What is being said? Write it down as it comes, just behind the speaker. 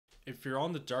If you're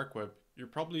on the dark web, you're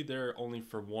probably there only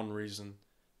for one reason: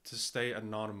 to stay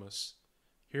anonymous.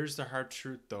 Here's the hard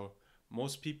truth though: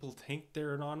 most people think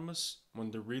they're anonymous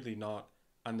when they're really not,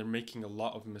 and they're making a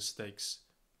lot of mistakes,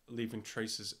 leaving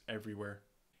traces everywhere.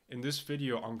 In this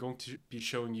video, I'm going to be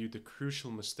showing you the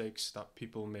crucial mistakes that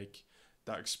people make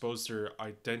that expose their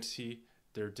identity,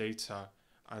 their data,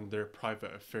 and their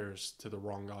private affairs to the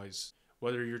wrong eyes.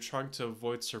 Whether you're trying to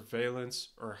avoid surveillance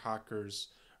or hackers,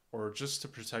 or just to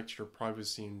protect your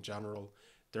privacy in general,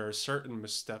 there are certain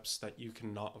missteps that you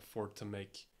cannot afford to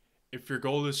make. If your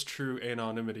goal is true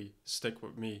anonymity, stick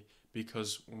with me,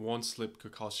 because one slip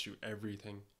could cost you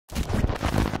everything.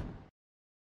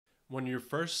 When you're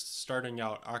first starting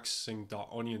out accessing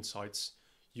 .onion sites,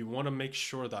 you want to make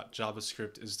sure that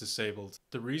JavaScript is disabled.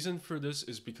 The reason for this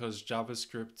is because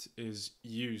JavaScript is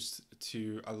used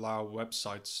to allow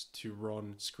websites to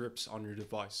run scripts on your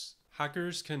device.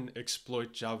 Hackers can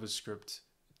exploit JavaScript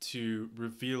to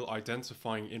reveal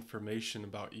identifying information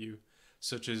about you,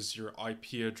 such as your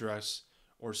IP address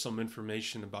or some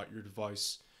information about your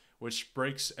device, which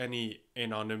breaks any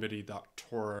anonymity that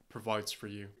Tor provides for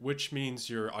you, which means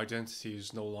your identity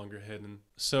is no longer hidden.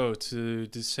 So to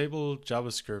disable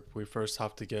JavaScript, we first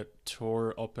have to get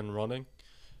Tor up and running.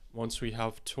 Once we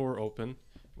have Tor open,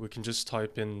 we can just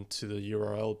type into the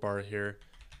URL bar here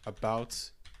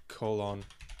about:config.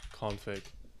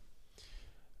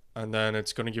 And then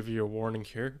it's going to give you a warning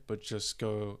here, but just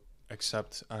go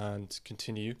accept and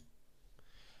continue.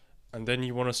 And then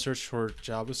you want to search for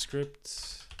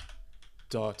JavaScript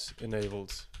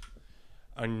 .enabled,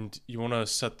 and you want to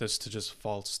set this to just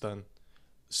false then.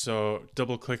 So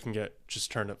double clicking it just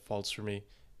turned it false for me,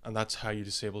 and that's how you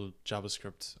disable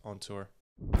JavaScript on Tor.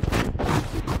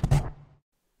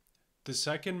 The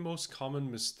second most common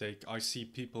mistake I see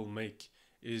people make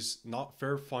is not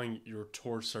verifying your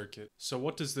Tor circuit. So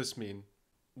what does this mean?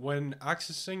 When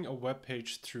accessing a web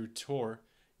page through Tor,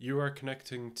 you are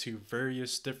connecting to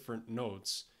various different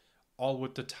nodes, all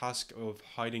with the task of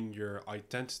hiding your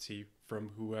identity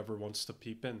from whoever wants to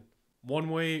peep in. One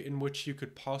way in which you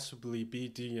could possibly be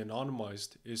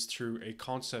de-anonymized is through a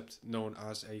concept known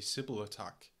as a Sybil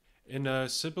attack. In a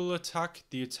Sybil attack,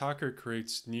 the attacker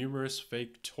creates numerous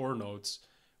fake Tor nodes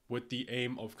with the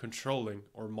aim of controlling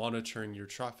or monitoring your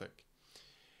traffic.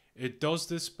 It does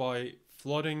this by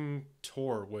flooding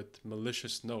Tor with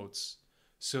malicious nodes.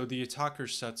 So the attacker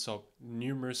sets up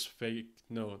numerous fake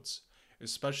nodes,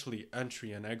 especially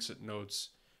entry and exit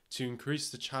nodes, to increase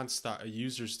the chance that a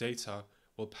user's data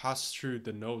will pass through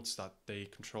the nodes that they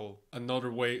control.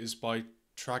 Another way is by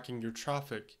tracking your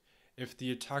traffic. If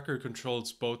the attacker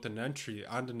controls both an entry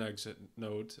and an exit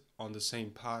node on the same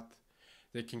path,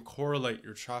 they can correlate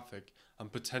your traffic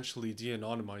and potentially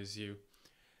de-anonymize you.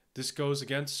 This goes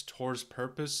against Tor's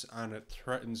purpose and it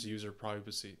threatens user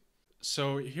privacy.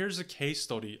 So here's a case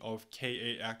study of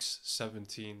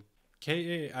KAX17.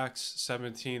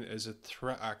 KAX17 is a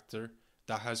threat actor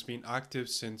that has been active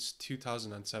since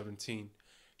 2017,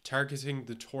 targeting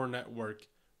the Tor network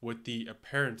with the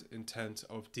apparent intent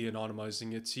of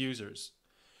de-anonymizing its users.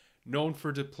 Known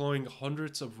for deploying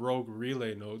hundreds of rogue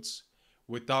relay nodes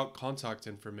without contact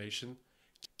information,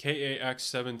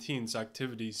 KAX17's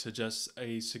activity suggests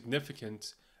a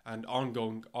significant and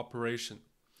ongoing operation,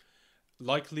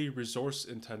 likely resource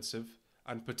intensive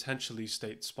and potentially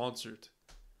state sponsored.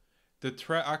 The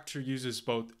threat actor uses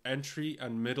both entry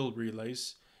and middle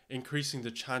relays, increasing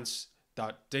the chance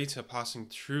that data passing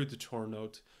through the Tor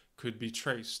node could be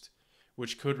traced,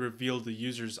 which could reveal the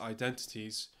user's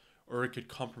identities, or it could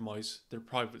compromise their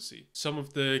privacy. Some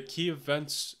of the key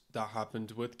events that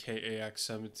happened with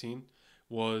KAX17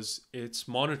 was its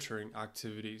monitoring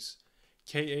activities.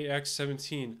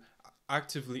 KAX17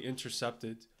 actively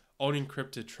intercepted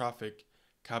unencrypted traffic,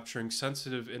 capturing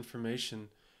sensitive information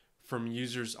from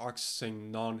users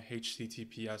accessing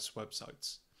non-HTTPS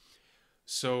websites.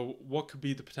 So what could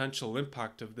be the potential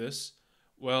impact of this?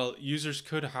 Well, users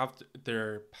could have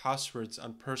their passwords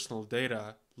and personal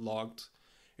data logged,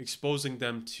 exposing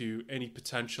them to any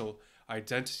potential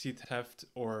identity theft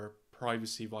or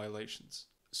privacy violations.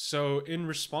 So in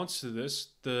response to this,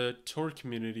 the Tor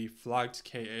community flagged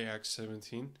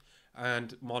KAX17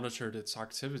 and monitored its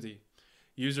activity.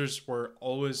 Users were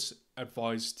always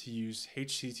advised to use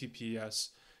HTTPS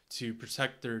to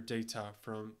protect their data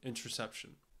from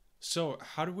interception. So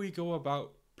how do we go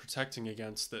about protecting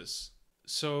against this?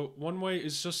 So one way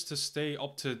is just to stay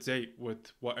up to date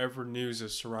with whatever news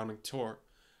is surrounding Tor.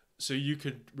 So you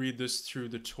could read this through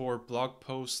the Tor blog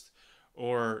post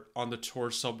or on the Tor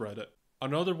subreddit.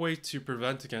 Another way to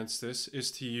prevent against this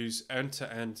is to use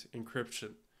end-to-end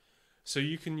encryption. So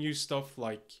you can use stuff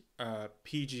like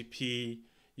PGP,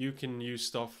 you can use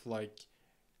stuff like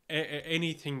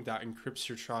anything that encrypts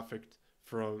your traffic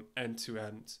from end to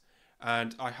end.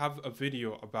 And I have a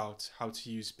video about how to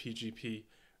use PGP,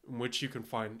 which you can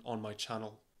find on my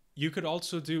channel. You could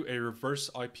also do a reverse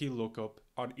IP lookup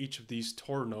on each of these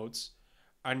Tor nodes,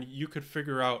 and you could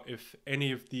figure out if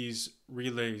any of these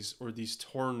relays or these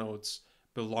Tor nodes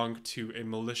belong to a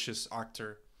malicious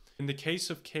actor. In the case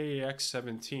of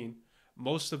KAX17,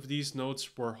 most of these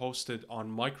nodes were hosted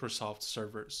on Microsoft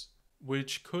servers,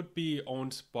 which could be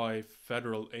owned by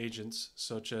federal agents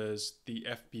such as the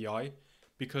FBI,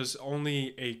 because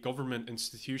only a government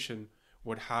institution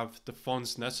would have the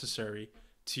funds necessary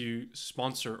to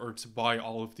sponsor or to buy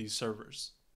all of these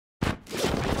servers.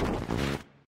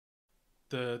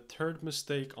 The third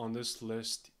mistake on this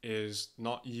list is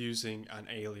not using an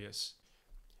alias.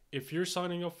 If you're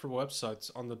signing up for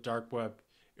websites on the dark web,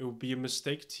 it would be a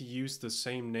mistake to use the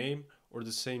same name or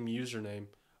the same username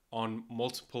on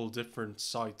multiple different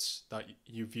sites that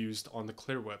you've used on the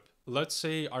clear web. Let's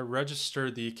say I register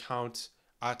the account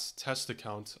at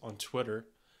testaccount on Twitter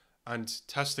and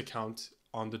testaccount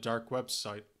on the dark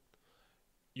website.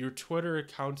 Your Twitter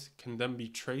account can then be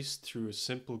traced through a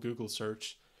simple Google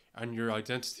search, and your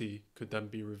identity could then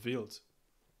be revealed.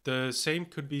 The same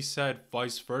could be said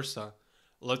vice versa.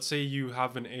 Let's say you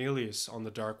have an alias on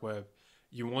the dark web.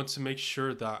 You want to make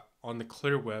sure that on the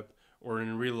clear web or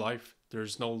in real life,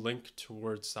 there's no link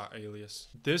towards that alias.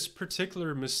 This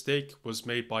particular mistake was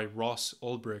made by Ross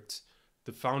Ulbricht,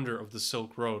 the founder of the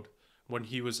Silk Road. When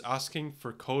he was asking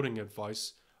for coding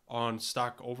advice on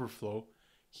Stack Overflow,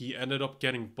 he ended up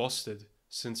getting busted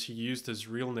since he used his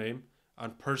real name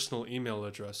and personal email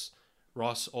address,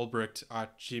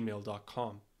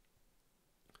 rossulbricht@gmail.com.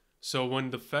 So when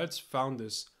the feds found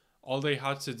this, all they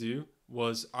had to do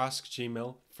was ask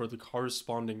Gmail for the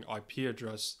corresponding IP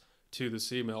address to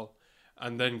this email,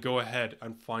 and then go ahead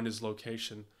and find his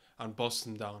location and bust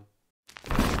him down.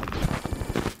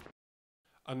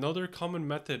 Another common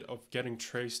method of getting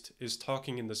traced is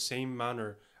talking in the same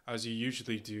manner as you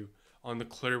usually do on the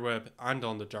clear web and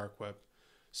on the dark web.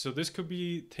 So this could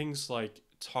be things like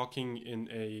talking in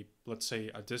a, let's say,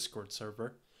 a Discord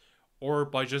server, or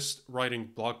by just writing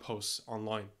blog posts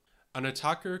online. An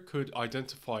attacker could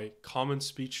identify common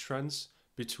speech trends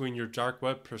between your dark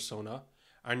web persona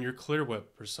and your clear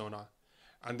web persona,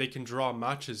 and they can draw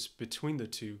matches between the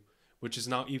two, which is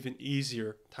now even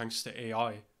easier thanks to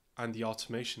AI and the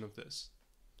automation of this.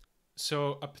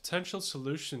 So a potential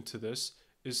solution to this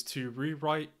is to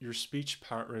rewrite your speech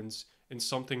patterns in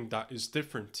something that is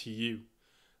different to you.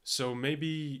 So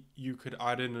maybe you could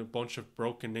add in a bunch of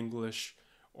broken English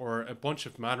or a bunch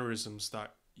of mannerisms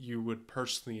that you would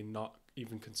personally not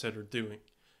even consider doing.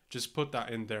 Just put that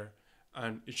in there,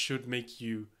 and it should make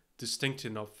you distinct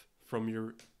enough from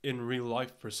your in real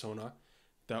life persona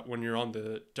that when you're on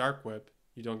the dark web,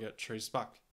 you don't get traced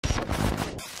back.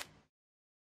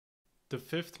 The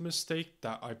fifth mistake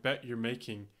that I bet you're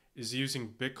making is using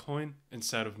Bitcoin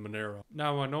instead of Monero.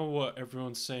 Now I know what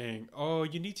everyone's saying, oh,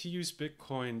 you need to use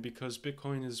Bitcoin because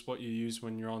Bitcoin is what you use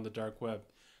when you're on the dark web.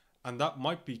 And that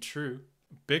might be true.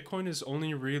 Bitcoin is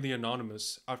only really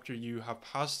anonymous after you have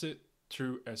passed it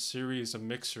through a series of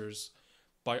mixers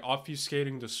by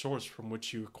obfuscating the source from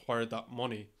which you acquired that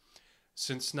money.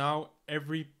 Since now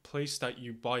every place that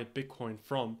you buy Bitcoin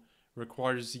from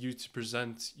requires you to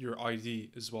present your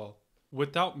ID as well.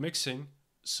 Without mixing,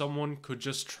 someone could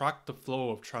just track the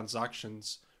flow of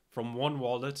transactions from one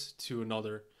wallet to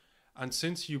another. And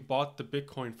since you bought the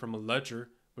Bitcoin from a ledger,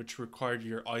 which required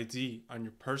your ID and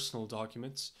your personal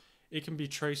documents, it can be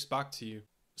traced back to you.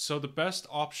 So the best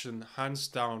option, hands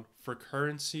down, for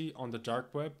currency on the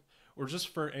dark web, or just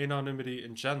for anonymity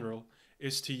in general,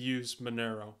 is to use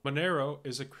Monero. Monero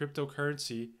is a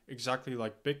cryptocurrency exactly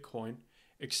like Bitcoin,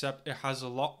 except it has a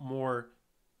lot more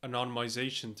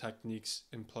anonymization techniques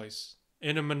in place.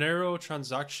 In a Monero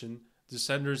transaction, the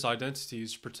sender's identity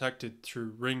is protected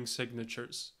through ring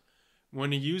signatures.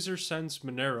 When a user sends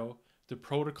Monero, the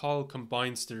protocol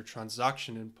combines their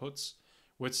transaction inputs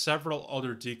with several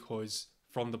other decoys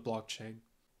from the blockchain.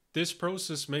 This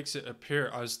process makes it appear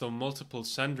as though multiple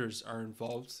senders are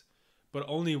involved, but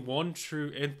only one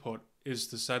true input is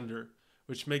the sender,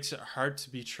 which makes it hard to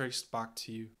be traced back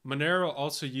to you. Monero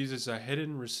also uses a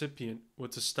hidden recipient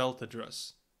with a stealth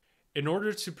address. In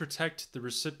order to protect the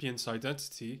recipient's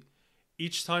identity,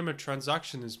 each time a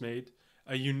transaction is made,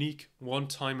 a unique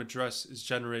one-time address is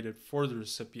generated for the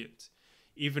recipient,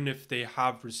 even if they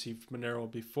have received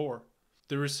Monero before.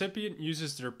 The recipient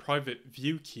uses their private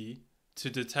view key to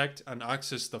detect and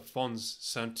access the funds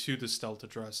sent to the stealth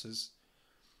addresses.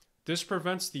 This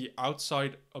prevents the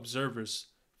outside observers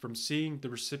from seeing the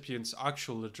recipient's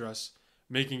actual address,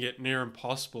 making it near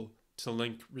impossible to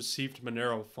link received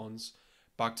Monero funds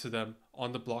back to them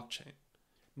on the blockchain.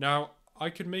 Now, I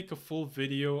could make a full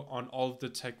video on all of the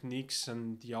techniques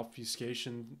and the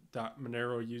obfuscation that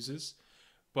Monero uses,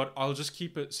 but I'll just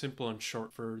keep it simple and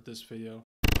short for this video.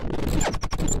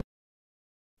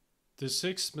 The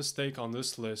sixth mistake on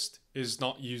this list is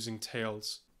not using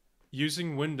tails.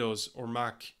 Using Windows or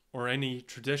Mac or any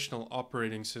traditional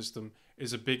operating system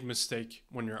is a big mistake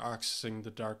when you're accessing the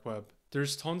dark web.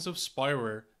 There's tons of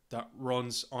spyware that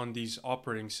runs on these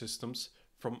operating systems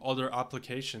from other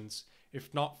applications,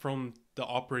 if not from the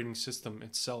operating system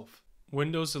itself.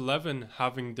 Windows 11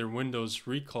 having their Windows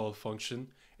recall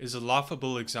function is a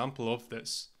laughable example of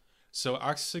this. So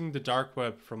accessing the dark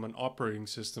web from an operating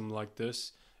system like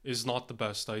this is not the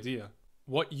best idea.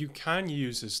 What you can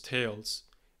use is Tails.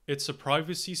 It's a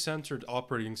privacy-centered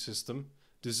operating system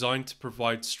designed to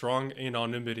provide strong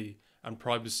anonymity and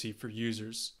privacy for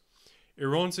users. It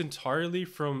runs entirely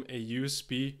from a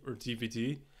USB or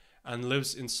DVD and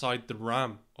lives inside the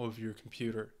RAM of your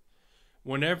computer.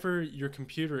 Whenever your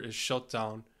computer is shut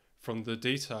down from the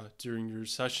data during your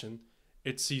session,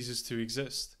 it ceases to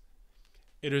exist.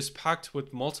 It is packed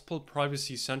with multiple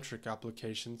privacy-centric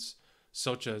applications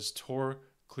such as Tor,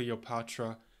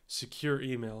 Cleopatra, Secure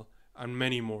Email, and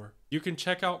many more. You can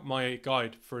check out my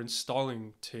guide for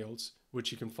installing Tails,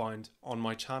 which you can find on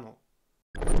my channel.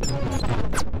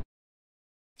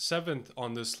 Seventh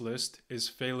on this list is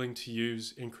failing to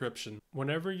use encryption.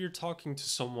 Whenever you're talking to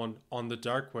someone on the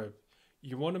dark web,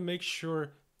 you want to make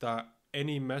sure that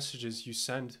any messages you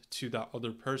send to that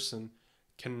other person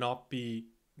cannot be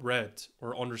read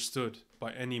or understood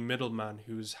by any middleman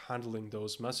who is handling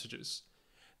those messages.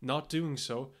 Not doing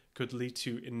so could lead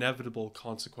to inevitable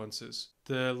consequences.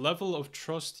 The level of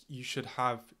trust you should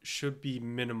have should be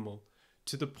minimal,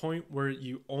 to the point where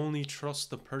you only trust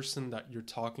the person that you're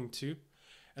talking to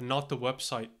and not the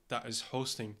website that is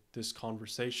hosting this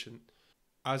conversation,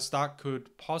 as that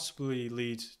could possibly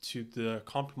lead to the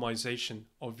compromisation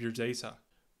of your data.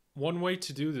 One way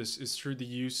to do this is through the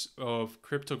use of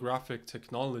cryptographic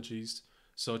technologies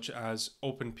such as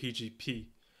OpenPGP,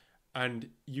 and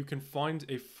you can find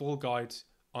a full guide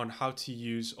on how to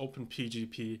use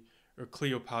OpenPGP or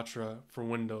Cleopatra for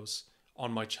Windows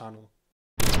on my channel.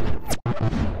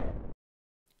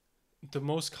 The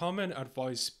most common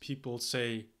advice people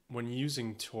say when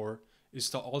using Tor is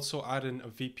to also add in a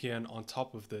VPN on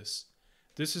top of this.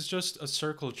 This is just a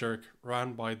circle jerk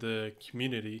ran by the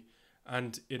community,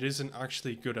 and it isn't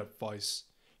actually good advice.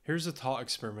 Here's a thought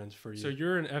experiment for you. So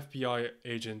you're an FBI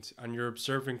agent and you're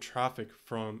observing traffic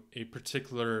from a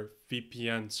particular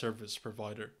VPN service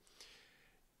provider.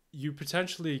 You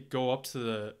potentially go up to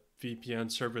the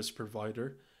VPN service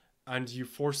provider and you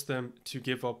force them to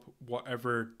give up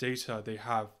whatever data they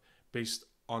have based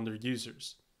on their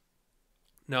users.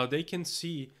 Now they can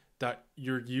see that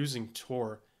you're using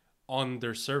Tor on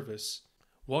their service.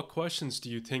 What questions do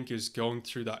you think is going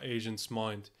through that agent's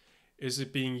mind? Is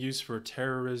it being used for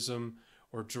terrorism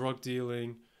or drug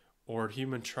dealing or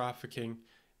human trafficking?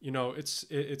 You know,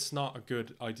 it's not a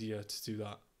good idea to do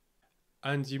that.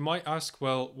 And you might ask,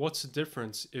 well, what's the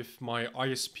difference if my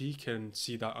ISP can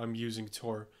see that I'm using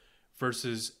Tor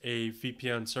versus a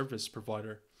VPN service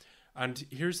provider? And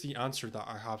here's the answer that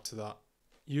I have to that.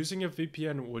 Using a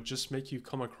VPN would just make you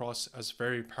come across as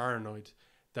very paranoid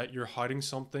that you're hiding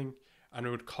something, and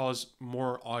it would cause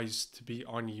more eyes to be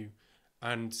on you.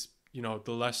 And, you know,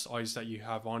 the less eyes that you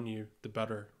have on you, the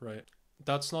better, right?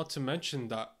 That's not to mention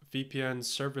that VPN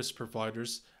service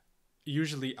providers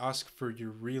usually ask for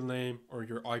your real name or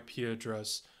your IP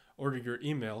address or your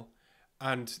email,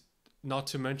 and not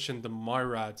to mention the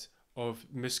myriad of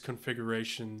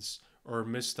misconfigurations or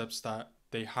missteps that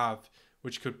they have,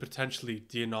 which could potentially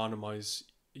de-anonymize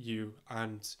you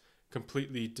and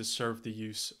completely deserve the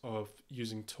use of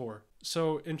using Tor.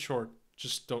 So in short,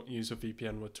 just don't use a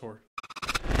VPN with Tor.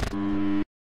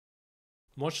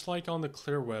 Much like on the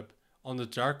clear web, on the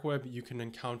dark web you can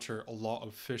encounter a lot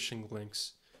of phishing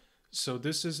links. So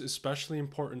this is especially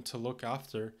important to look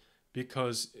after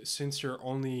because since you're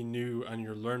only new and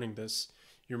you're learning this,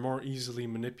 you're more easily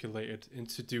manipulated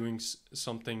into doing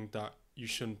something that you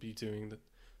shouldn't be doing.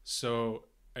 So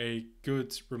a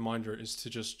good reminder is to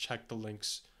just check the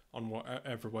links on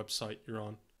whatever website you're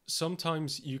on.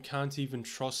 Sometimes you can't even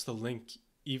trust the link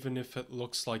even if it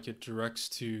looks like it directs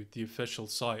to the official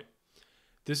site.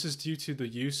 This is due to the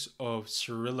use of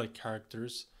Cyrillic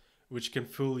characters, which can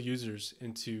fool users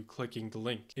into clicking the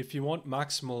link. If you want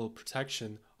maximal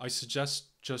protection, I suggest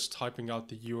just typing out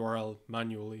the URL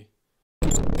manually.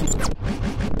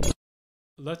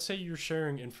 Let's say you're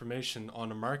sharing information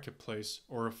on a marketplace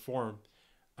or a forum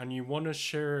and you want to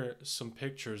share some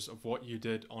pictures of what you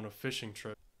did on a fishing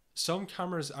trip. Some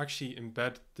cameras actually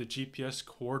embed the GPS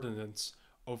coordinates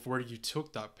of where you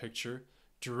took that picture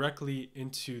directly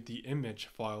into the image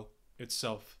file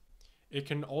itself. It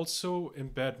can also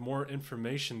embed more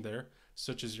information there,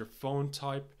 such as your phone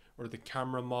type or the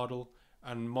camera model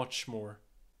and much more.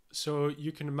 So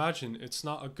you can imagine it's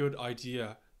not a good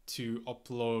idea to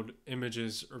upload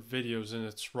images or videos in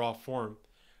its raw form,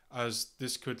 as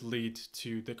this could lead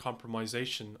to the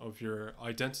compromisation of your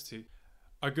identity.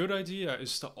 A good idea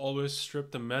is to always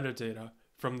strip the metadata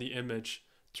from the image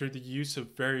through the use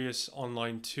of various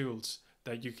online tools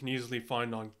that you can easily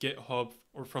find on GitHub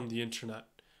or from the internet,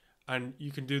 and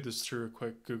you can do this through a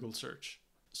quick Google search.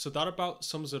 So that about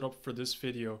sums it up for this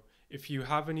video. If you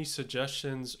have any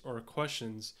suggestions or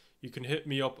questions, you can hit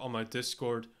me up on my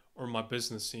Discord or my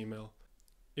business email.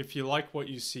 If you like what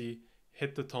you see,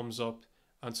 hit the thumbs up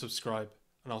and subscribe,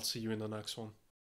 and I'll see you in the next one.